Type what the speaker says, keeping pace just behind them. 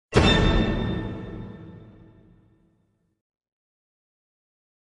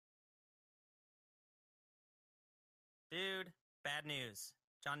Dude, bad news.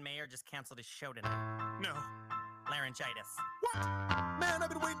 John Mayer just canceled his show tonight. No. Laryngitis. What? Man, I've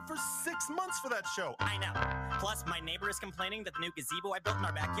been waiting for 6 months for that show. I know. Plus, my neighbor is complaining that the new gazebo I built in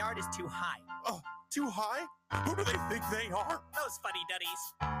our backyard is too high. Oh, too high? Who do they think they are? Those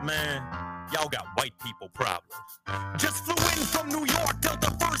fuddy-duddies. Man, y'all got white people problems. Just flew in from New York,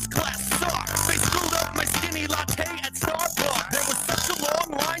 Delta first class sucks. They screwed up my skinny latte at Starbucks. There was such a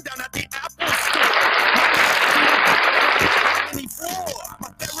long line down at the Apple store. Anymore. My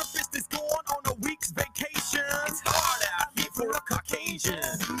therapist is gone on a week's vacation. It's hard out here for a Caucasian.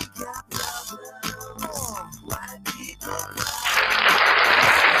 We got problems. White people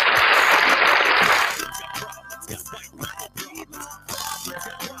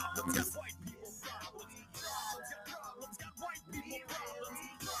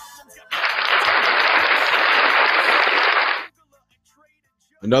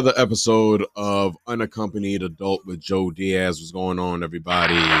Another episode of Unaccompanied Adult with Joe Diaz. What's going on,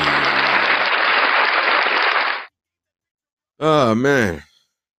 everybody? Oh, man.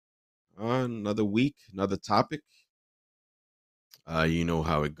 Another week, another topic. You know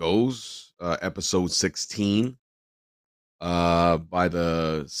how it goes. Episode 16. By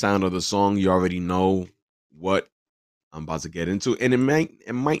the sound of the song, you already know what I'm about to get into. And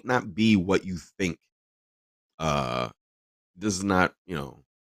it might not be what you think. This is not,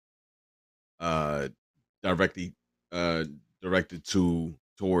 directly directed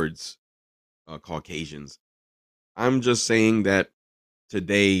towards Caucasians. I'm just saying that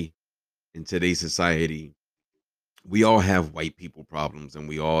today, in today's society, we all have white people problems, and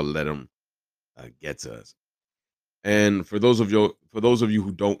we all let them get to us. And for those of you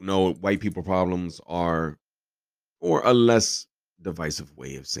who don't know, white people problems are, or a less divisive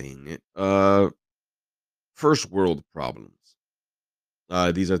way of saying it, first world problems.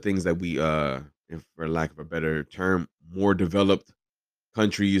 These are things that we, if for lack of a better term, more developed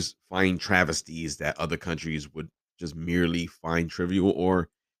countries find travesties that other countries would just merely find trivial or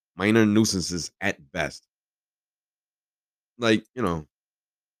minor nuisances at best. Like, there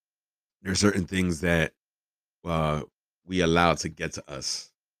are certain things that we allow to get to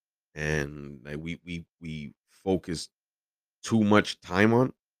us, and like we focus too much time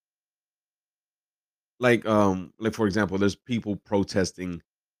on. Like for example, there's people protesting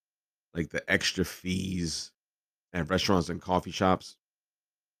like the extra fees at restaurants and coffee shops,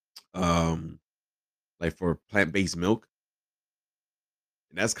 like for plant-based milk.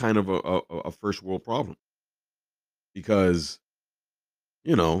 And that's kind of a first world problem because,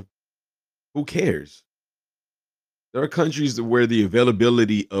 who cares? There are countries where the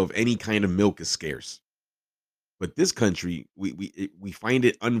availability of any kind of milk is scarce. But this country, we find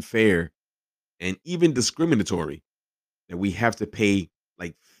it unfair and even discriminatory that we have to pay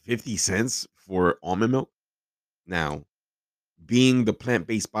like 50 cents for almond milk. Now, being the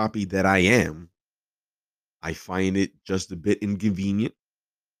plant-based poppy that I am, I find it just a bit inconvenient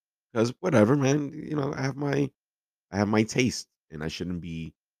because whatever, man, I have my taste, and I shouldn't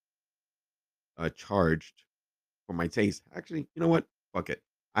be charged for my taste. Actually, you know what? Fuck it.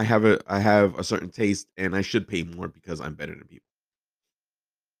 I have a certain taste, and I should pay more because I'm better than people.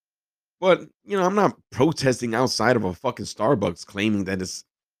 But I'm not protesting outside of a fucking Starbucks claiming that it's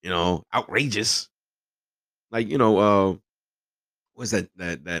outrageous. Like what's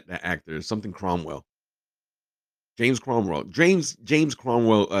that actor? Something Cromwell. James Cromwell. James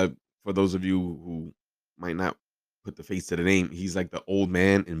Cromwell. For those of you who might not put the face to the name, he's like the old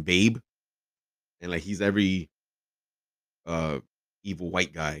man in Babe, and like he's every evil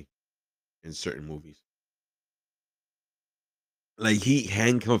white guy in certain movies. Like he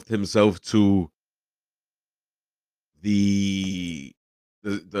handcuffed himself to the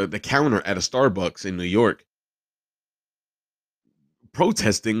counter at a Starbucks in New York,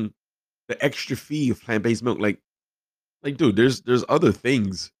 protesting the extra fee of plant-based milk. Like dude, there's other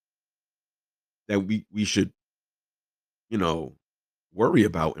things that we should worry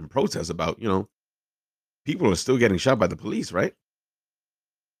about and protest about. People are still getting shot by the police, right?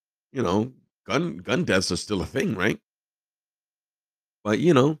 Gun deaths are still a thing, right? But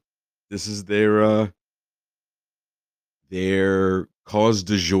this is their cause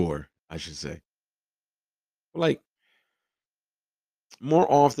du jour, I should say. Like, more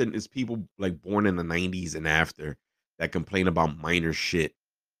often it's people like born in the 90s and after that complain about minor shit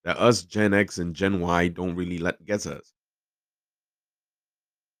that us Gen X and Gen Y don't really let get to us.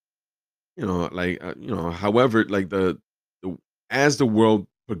 However, like the as the world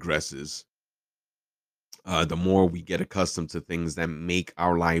progresses, the more we get accustomed to things that make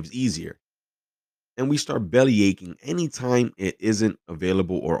our lives easier, and we start belly aching anytime it isn't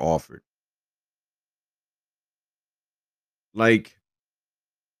available or offered. Like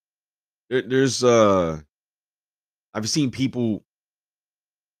there's I've seen people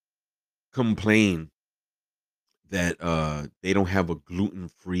complain that they don't have a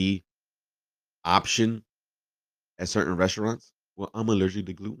gluten-free option at certain restaurants. Well, I'm allergic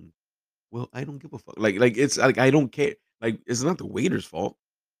to gluten. Well, I don't give a fuck. Like it's like I don't care. Like it's not the waiter's fault.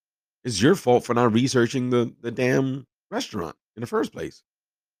 It's your fault for not researching the damn restaurant in the first place.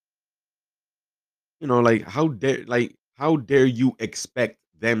 Like how dare you expect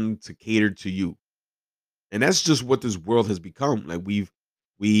them to cater to you? And that's just what this world has become. Like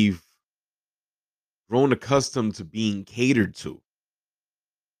we've grown accustomed to being catered to.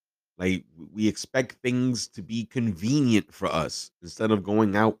 Like we expect things to be convenient for us instead of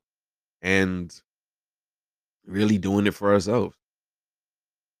going out and really doing it for ourselves.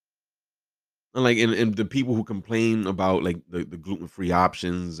 And the people who complain about like the gluten free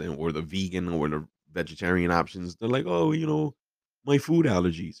options and or the vegan or the vegetarian options, they're like, oh, my food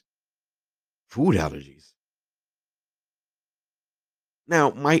allergies. Food allergies.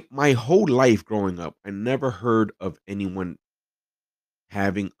 Now, my whole life growing up, I never heard of anyone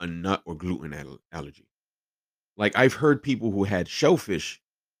having a nut or gluten allergy. Like I've heard people who had shellfish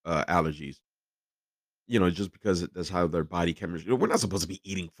allergies, just because that's how their body chemistry. We're not supposed to be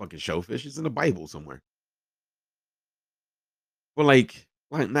eating fucking shellfish. It's in the Bible somewhere. But like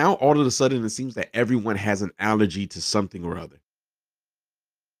now, all of a sudden, it seems that everyone has an allergy to something or other.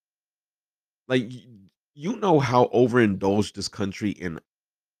 Like you know how overindulged this country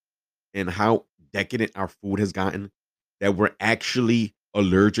and how decadent our food has gotten that we're actually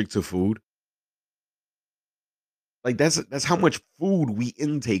allergic to food. Like that's how much food we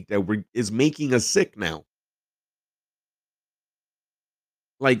intake that we're is making us sick now.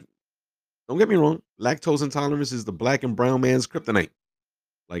 Like, don't get me wrong, lactose intolerance is the black and brown man's kryptonite.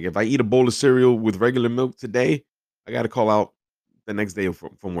 Like if I eat a bowl of cereal with regular milk today, I got to call out the next day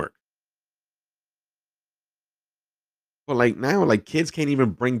from work. But like now, like kids can't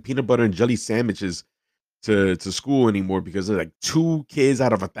even bring peanut butter and jelly sandwiches to school anymore because they're like two kids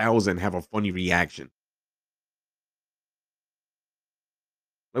out of 1,000 have a funny reaction.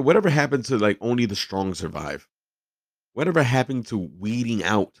 Like whatever happened to like only the strong survive? Whatever happened to weeding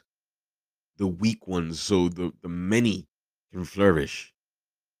out the weak ones so the many can flourish?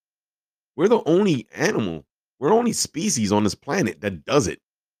 We're the only animal, we're the only species on this planet that does it.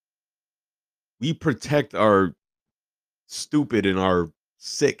 We protect our stupid and our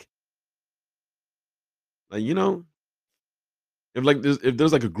sick. Like, if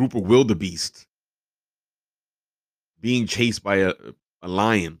there's like a group of wildebeest being chased by a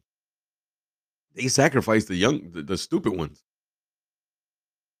lion, they sacrifice the stupid ones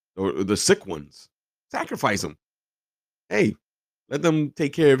or the sick ones. Sacrifice them. Hey, let them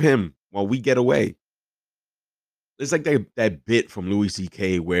take care of him while we get away. It's like that bit from Louis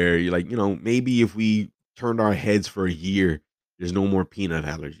C.K. where you're like, maybe if we turned our heads for a year, there's no more peanut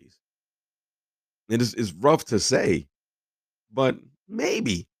allergies. It's rough to say, but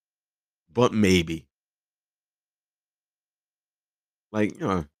maybe, but maybe. Like,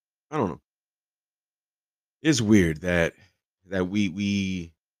 I don't know. It's weird that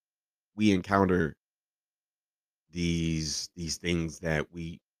we encounter these things that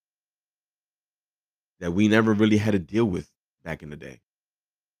we never really had to deal with back in the day.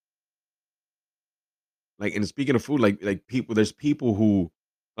 Like, and speaking of food, like people, there's people who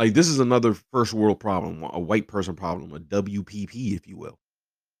like this is another first world problem, a white person problem, a WPP, if you will.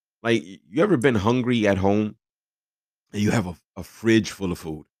 Like, you ever been hungry at home and you have a fridge full of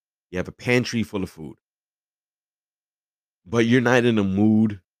food, you have a pantry full of food, but you're not in the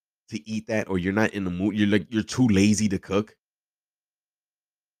mood to eat that, or you're not in the mood, you're too lazy to cook.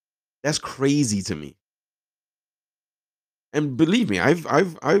 That's crazy to me. And believe me, I've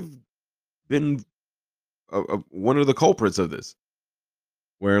been one of the culprits of this.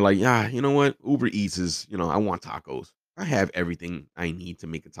 Where like, yeah, you know what? Uber Eats is, I want tacos. I have everything I need to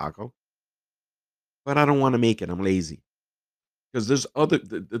make a taco, but I don't want to make it. I'm lazy. Because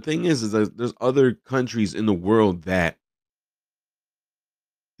the thing is that there's other countries in the world that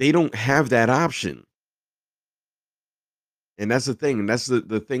they don't have that option. And that's the thing. And that's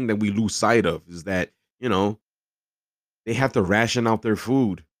the thing that we lose sight of is that, you know, they have to ration out their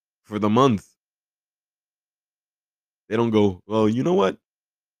food for the month. They don't go, well, you know what?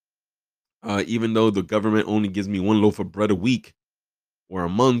 Even though the government only gives me one loaf of bread a week or a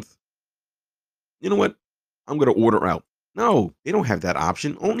month, you know what? I'm gonna order out. No, they don't have that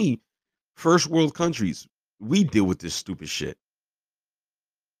option. Only first world countries. We deal with this stupid shit.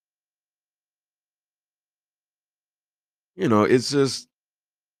 It's just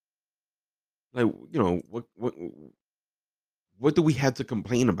like, what what do we have to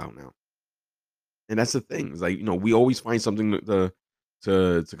complain about now? And that's the thing. It's like, we always find something to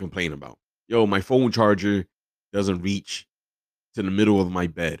complain about. Yo, my phone charger doesn't reach to the middle of my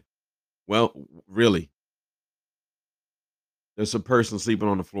bed. Well, really, there's a person sleeping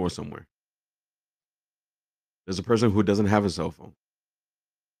on the floor somewhere. There's a person who doesn't have a cell phone.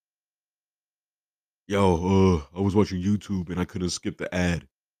 Yo, I was watching YouTube and I couldn't skip the ad.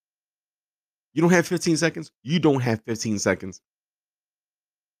 You don't have 15 seconds? You don't have 15 seconds.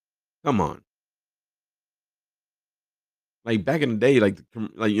 Come on. Like back in the day,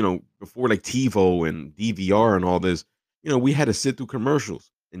 before like TiVo and DVR and all this, we had to sit through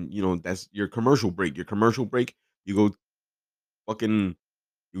commercials. And that's your commercial break. Your commercial break, you go fucking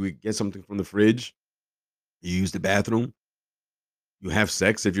you would get something from the fridge, you use the bathroom, you have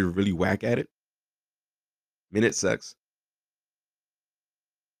sex if you're really whack at it. Minute sex,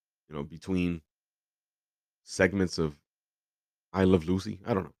 between segments of I Love Lucy.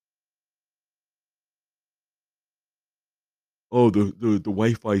 I don't know. Oh, the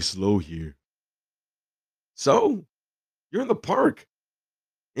Wi-Fi slow here. So you're in the park.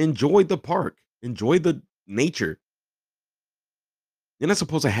 Enjoy the park. Enjoy the nature. You're not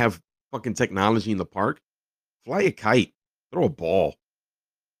supposed to have fucking technology in the park. Fly a kite. Throw a ball.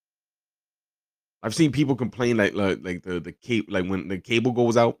 I've seen people complain like the cable, like when the cable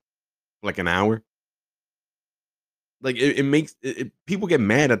goes out for like an hour. Like it makes people get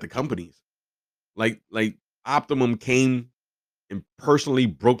mad at the companies. Like Optimum came and personally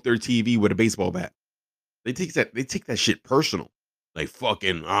broke their TV with a baseball bat. They take that shit personal. Like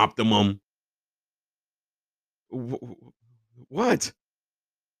fucking Optimum. What?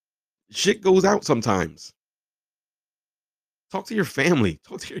 Shit goes out sometimes. Talk to your family.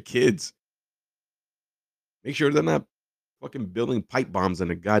 Talk to your kids. Make sure they're not fucking building pipe bombs in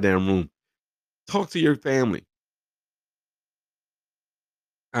the goddamn room. Talk to your family.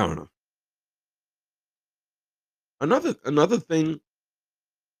 I don't know. Another thing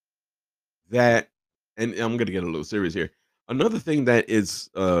that, and I'm gonna get a little serious here. Another thing that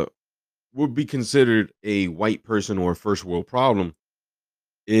is would be considered a white person or a first world problem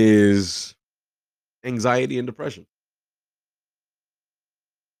is anxiety and depression.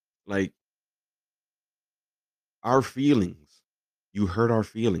 Like our feelings. You hurt our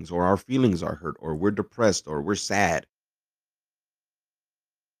feelings, or our feelings are hurt, or we're depressed, or we're sad.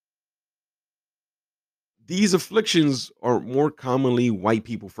 These afflictions are more commonly white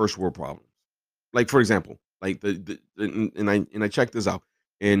people first world problems. Like for example, like and I checked this out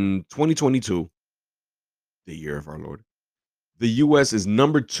in 2022, the year of our Lord. The U.S. is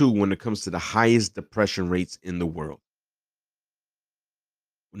number 2 when it comes to the highest depression rates in the world.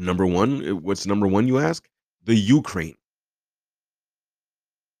 Number one, what's number one? You ask. The Ukraine.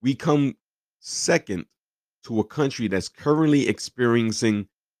 We come second to a country that's currently experiencing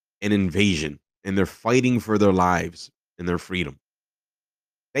an invasion, and they're fighting for their lives and their freedom.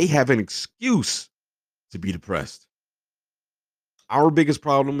 They have an excuse to be depressed. Our biggest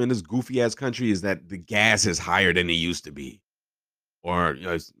problem in this goofy ass country is that the gas is higher than it used to be. Or,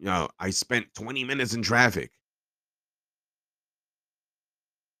 I spent 20 minutes in traffic.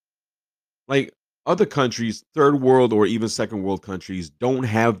 Like other countries, third world or even second world countries, don't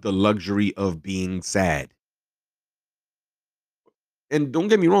have the luxury of being sad. And don't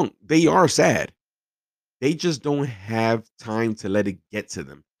get me wrong, they are sad. They just don't have time to let it get to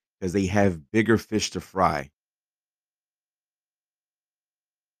them because they have bigger fish to fry.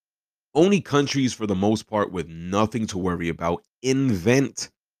 Only countries, for the most part, with nothing to worry about, invent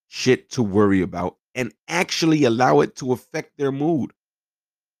shit to worry about and actually allow it to affect their mood.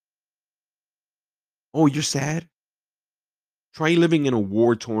 Oh, you're sad? Try living in a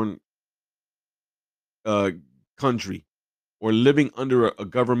war torn uh, country, or living under a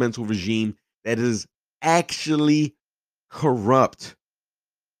governmental regime that is actually corrupt,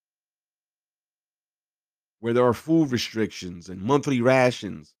 where there are food restrictions and monthly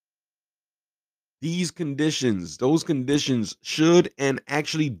rations. Those conditions should and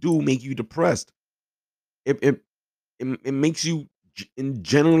actually do make you depressed. It makes you in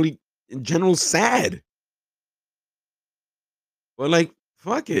general sad. But like,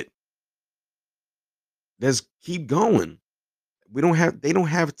 fuck it. Let's keep going. They don't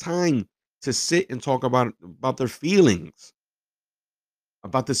have time to sit and talk about their feelings,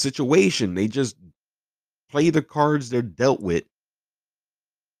 about the situation. They just play the cards they're dealt with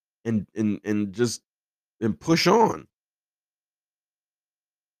and just and push on.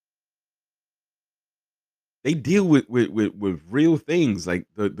 They deal with real things. Like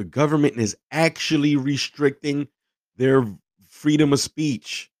the government is actually restricting their freedom of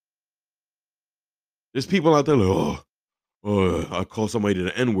speech. There's people out there like, oh, I called somebody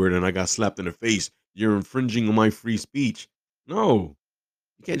the N word and I got slapped in the face. You're infringing on my free speech. No,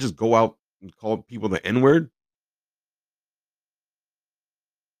 you can't just go out and call people the N word.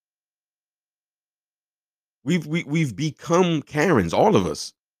 We've become Karens, all of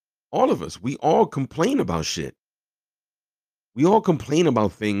us. All of us. We all complain about shit. We all complain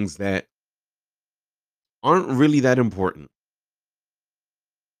about things that aren't really that important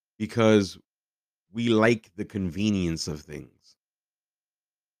because we like the convenience of things.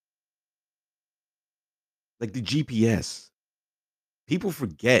 Like the GPS. People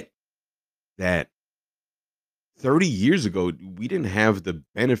forget that 30 years ago, we didn't have the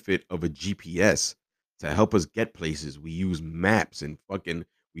benefit of a GPS to help us get places. We use maps and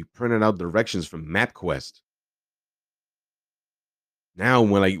we printed out directions from MapQuest. Now,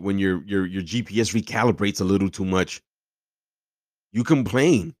 when your GPS recalibrates a little too much, you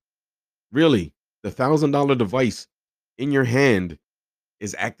complain. Really, the $1,000 device in your hand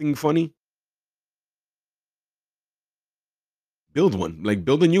is acting funny. Build one, like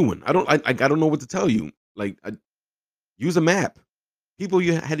build a new one. I don't know what to tell you. Use a map. People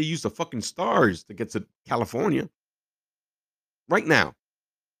you had to use the fucking stars to get to California. Right now,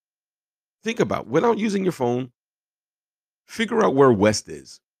 think about without using your phone. Figure out where West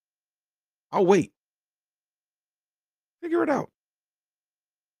is. I'll wait. Figure it out.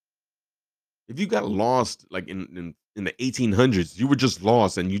 If you got lost like in the 1800s, you were just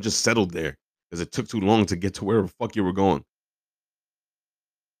lost and you just settled there because it took too long to get to where the fuck you were going.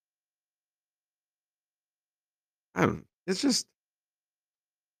 I don't. It's just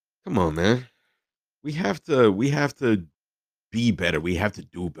come on, man. We have to be better. We have to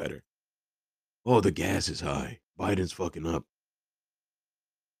do better. Oh, the gas is high. Biden's fucking up.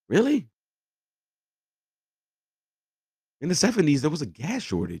 Really? In the 70s, there was a gas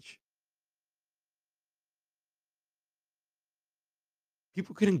shortage.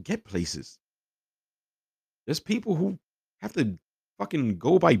 People couldn't get places. There's people who have to fucking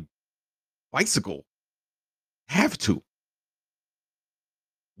go by bicycle. Have to.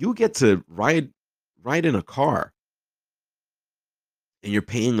 You get to ride in a car and you're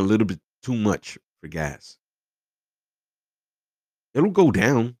paying a little bit too much for gas. It'll go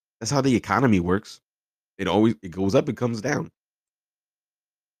down. That's how the economy works. It goes up, it comes down.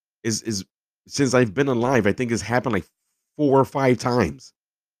 Is since I've been alive, I think it's happened like 4 or 5 times.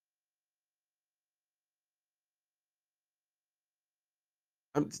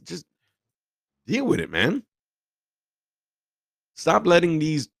 I'm just deal with it, man. Stop letting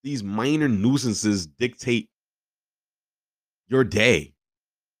these minor nuisances dictate your day.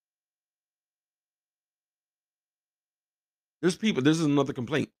 There's people. This is another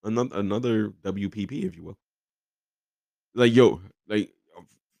complaint, another WPP, if you will. Like yo, like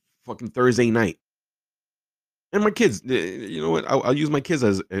fucking Thursday night, and my kids. You know what? I'll use my kids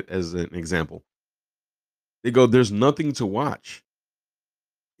as an example. They go, "There's nothing to watch,"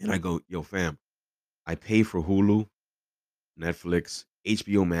 and I go, "Yo, fam, I pay for Hulu, Netflix,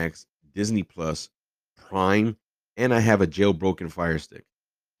 HBO Max, Disney Plus, Prime, and I have a jailbroken Fire Stick,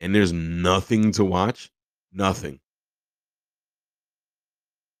 and there's nothing to watch. Nothing.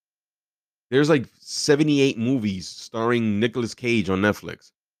 There's like 78 movies starring Nicolas Cage on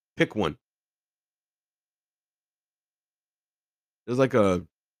Netflix. Pick one. There's like a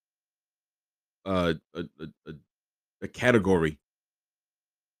a, a, a a category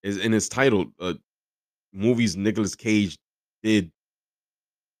is and it's titled movies Nicolas Cage did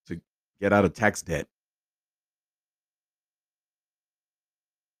to get out of tax debt.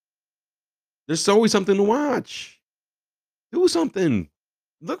 There's always something to watch. Do something.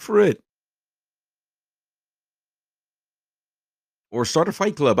 Look for it. Or start a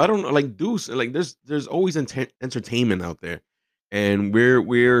fight club. I don't know, like like there's always entertainment out there, and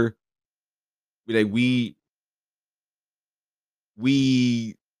we're like we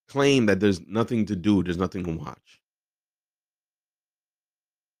claim that there's nothing to do, there's nothing to watch.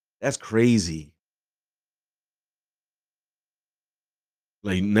 That's crazy.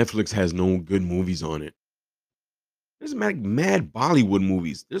 Like Netflix has no good movies on it. There's mad Bollywood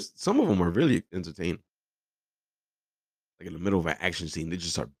movies. There's some of them are really entertaining. Like in the middle of an action scene, they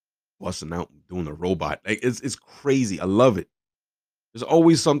just start busting out and doing a robot. Like it's crazy. I love it. There's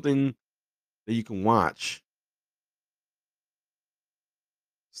always something that you can watch.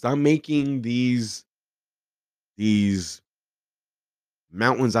 Stop making these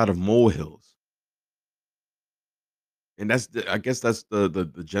mountains out of molehills. And I guess that's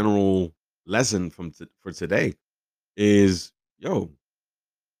the general lesson for today is yo,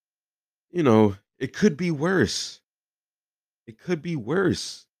 it could be worse. It could be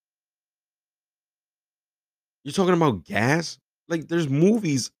worse. You're talking about gas? Like there's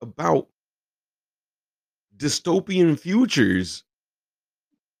movies about dystopian futures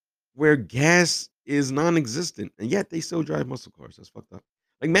where gas is non-existent, and yet they still drive muscle cars. That's fucked up.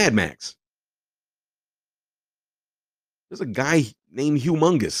 Like Mad Max. There's a guy named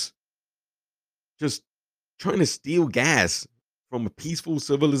Humongous just trying to steal gas from a peaceful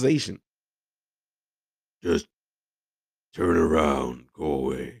civilization. Just turn around, go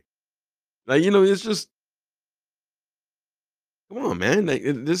away. Like, it's just come on, man. Like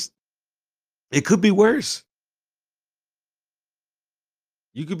it could be worse.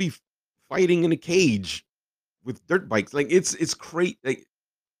 You could be fighting in a cage with dirt bikes. Like it's crazy.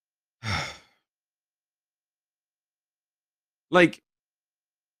 Like,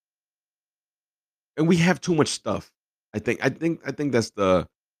 and we have too much stuff. I think that's the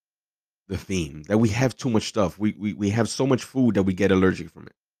theme, that we have too much stuff. We have so much food that we get allergic from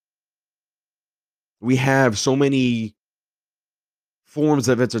it. We have so many forms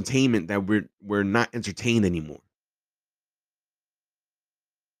of entertainment that we're not entertained anymore.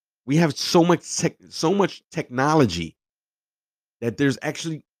 We have so much technology that there's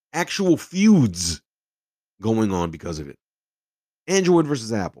actually actual feuds going on because of it. Android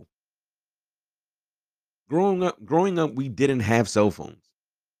versus Apple. Growing up, we didn't have cell phones.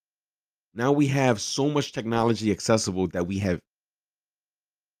 Now we have so much technology accessible that we have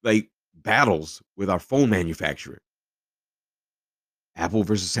like battles with our phone manufacturer. Apple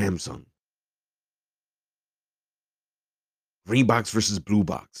versus Samsung. Green box versus blue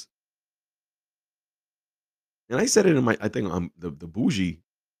box. And I said it in I think the bougie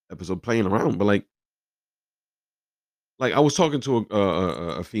episode, playing around, but like I was talking to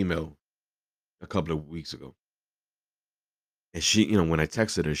a female a couple of weeks ago, and she, when I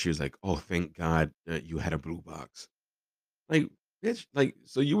texted her, she was like, "Oh, thank God that you had a blue box." Like, bitch, like,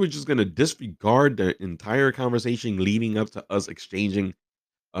 so you were just gonna disregard the entire conversation leading up to us exchanging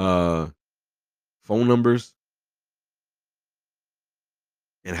uh phone numbers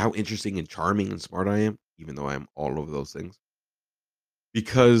and how interesting and charming and smart I am, even though I am all over those things.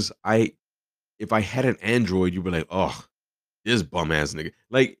 Because if I had an Android, you'd be like, "Oh, this bum ass nigga."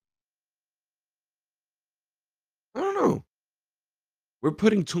 Like, I don't know. We're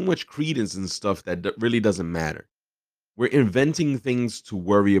putting too much credence in stuff that really doesn't matter. We're inventing things to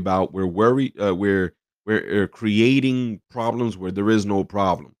worry about. We're creating problems where there is no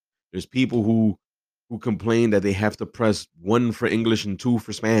problem. There's people who complain that they have to press one for English and two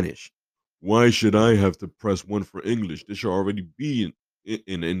for Spanish. Why should I have to press one for English? There should already be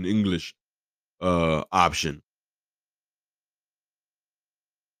in an English option.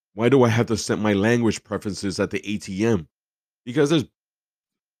 Why do I have to set my language preferences at the ATM? Because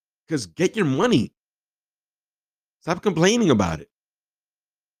get your money. Stop complaining about it.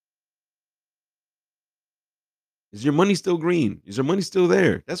 Is your money still green? Is your money still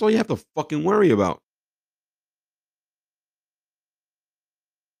there? That's all you have to fucking worry about.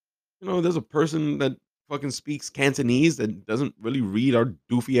 There's a person that fucking speaks Cantonese that doesn't really read our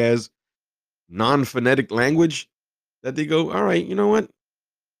doofy ass non-phonetic language, that they go, all right, you know what?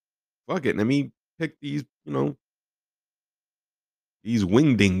 Fuck it. Let me pick these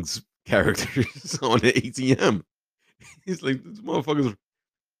wingdings characters on the ATM. He's like, this motherfucker's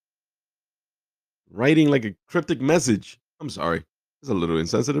writing like a cryptic message. I'm sorry. It's a little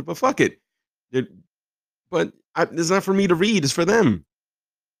insensitive, but fuck it. It but it's not for me to read. It's for them.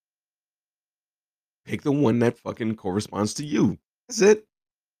 Pick the one that fucking corresponds to you. That's it.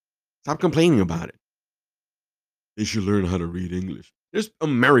 Stop complaining about it. They should learn how to read English. There's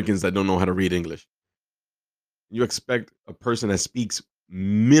Americans that don't know how to read English. You expect a person that speaks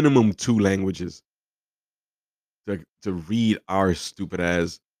minimum two languages to read our stupid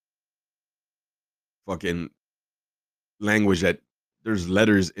ass fucking language that there's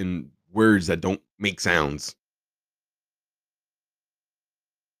letters in words that don't make sounds.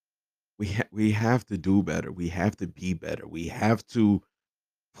 We have to do better. We have to be better. We have to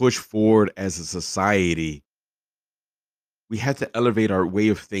push forward as a society. We have to elevate our way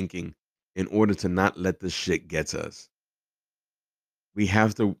of thinking in order to not let this shit get to us. We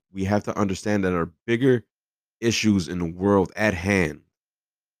have to understand that there are bigger issues in the world at hand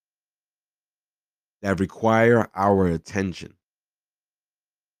that require our attention.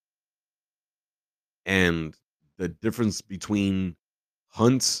 And the difference between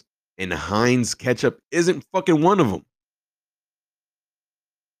Hunt's and Heinz ketchup isn't fucking one of them.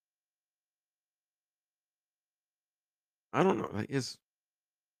 I don't know. I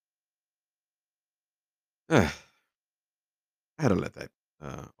had to let that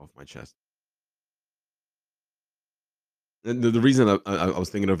off my chest. And the reason I was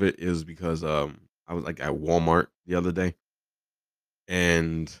thinking of it is because I was like at Walmart the other day,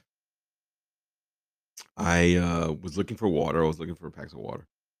 and I was looking for water. I was looking for packs of water,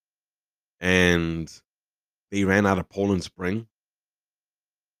 and they ran out of Poland Spring,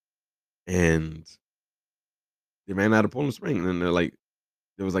 and and they're like,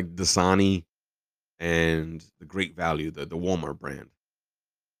 there was like Dasani and the Great Value, the Walmart brand,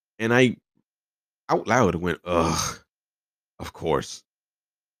 and I out loud went, ugh, of course.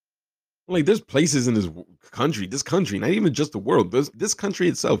 Like there's places in this country, not even just the world, this country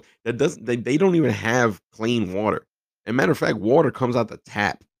itself that doesn't they don't even have clean water. And matter of fact, water comes out the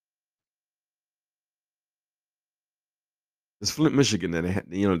tap. It's Flint, Michigan that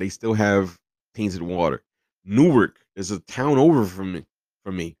they still have tainted water. Newark is a town over from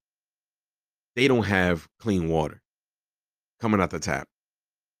me. They don't have clean water coming out the tap.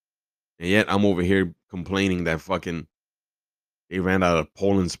 And yet I'm over here complaining that fucking they ran out of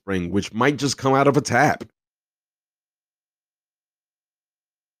Poland Spring, which might just come out of a tap.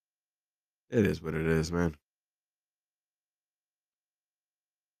 It is what it is, man.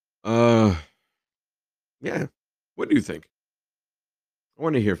 Uh yeah. What do you think? I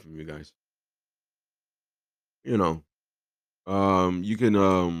want to hear from you guys. You know, you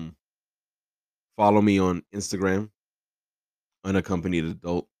can follow me on Instagram, unaccompanied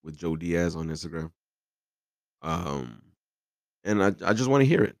adult with Joe Diaz on Instagram. Um, and I just want to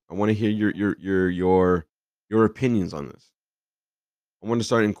hear it. I want to hear your opinions on this. I want to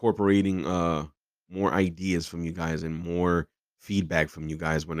start incorporating more ideas from you guys and more feedback from you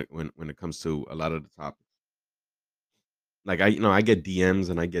guys when it comes to a lot of the topics. Like I get DMs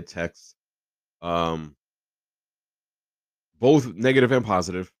and I get texts, um, both negative and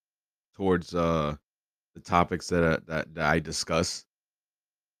positive towards the topics that I discuss.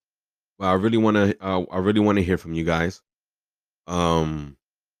 But I really want to hear from you guys. Um,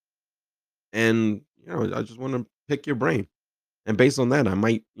 and I just want to pick your brain. And based on that, I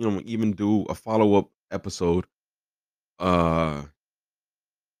might, even do a follow-up episode uh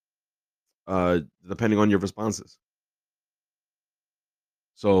depending on your responses.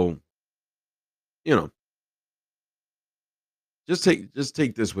 So, you know, just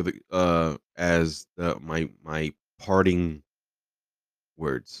take this with as my parting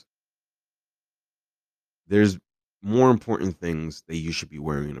words. There's more important things that you should be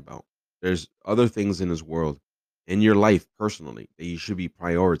worrying about. There's other things in this world, in your life personally, that you should be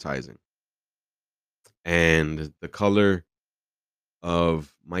prioritizing. And the color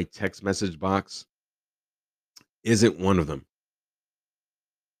of my text message box isn't one of them.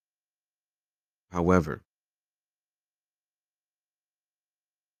 However,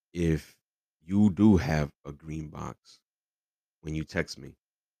 if you do have a green box when you text me,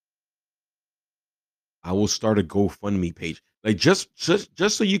 I will start a GoFundMe page. Like just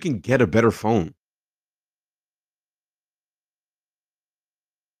so you can get a better phone.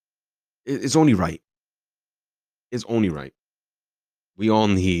 It's only right. It's only right. We all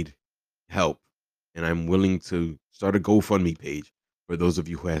need help, and I'm willing to start a GoFundMe page for those of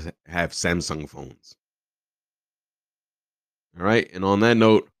you who have Samsung phones. All right. And on that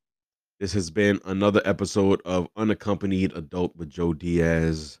note, this has been another episode of Unaccompanied Adult with Joe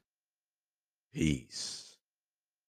Diaz. Peace.